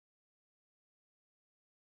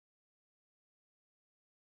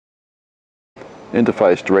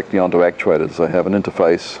interface directly onto actuators. They have an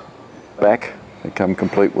interface back. They come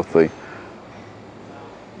complete with the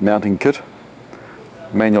mounting kit,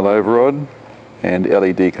 manual override and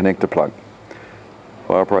LED connector plug.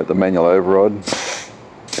 If I operate the manual override,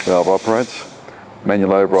 the valve operates.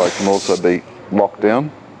 Manual override can also be locked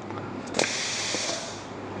down,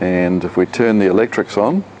 and if we turn the electrics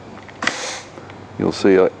on, you'll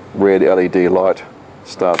see a red LED light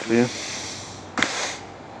start there.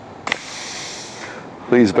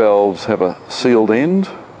 These valves have a sealed end,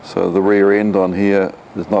 so the rear end on here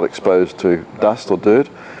is not exposed to dust or dirt.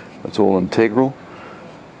 It's all integral.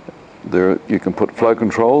 There you can put flow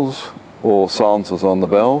controls or silencers on the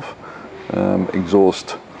valve,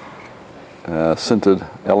 exhaust sintered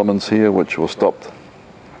elements here which will stop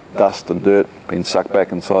dust and dirt being sucked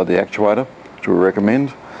back inside the actuator, which we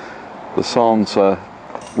recommend. The silencer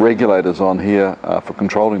regulators on here are for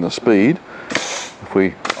controlling the speed. If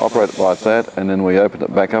we operate it like that and then we open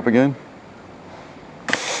it back up again,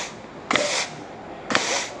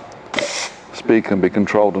 speed can be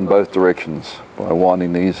controlled in both directions by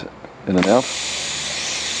winding these in and out.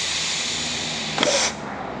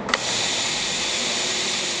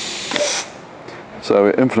 So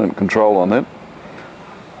infinite control on that.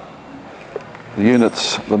 The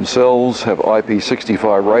units themselves have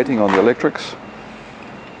IP65 rating on the electrics.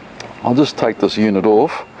 I'll just take this unit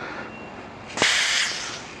off,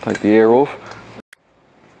 take the air off.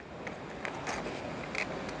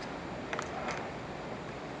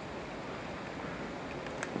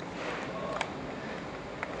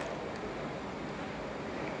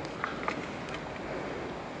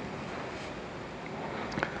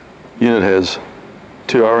 Unit has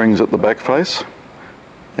 2 O-rings at the back face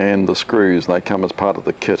and the screws. They come as part of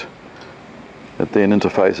the kit. It then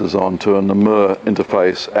interfaces onto a Namur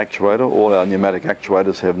interface actuator. All our pneumatic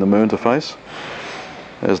actuators have Namur interface.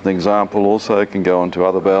 As an example, also it can go into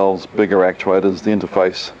other valves, bigger actuators. The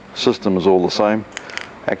interface system is all the same.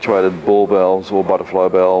 Actuated ball valves or butterfly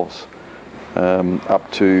valves,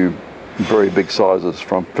 up to very big sizes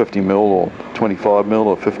from 50mm or 25mm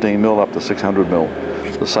or 15mm up to 600mm.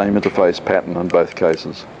 The same interface pattern in both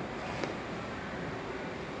cases.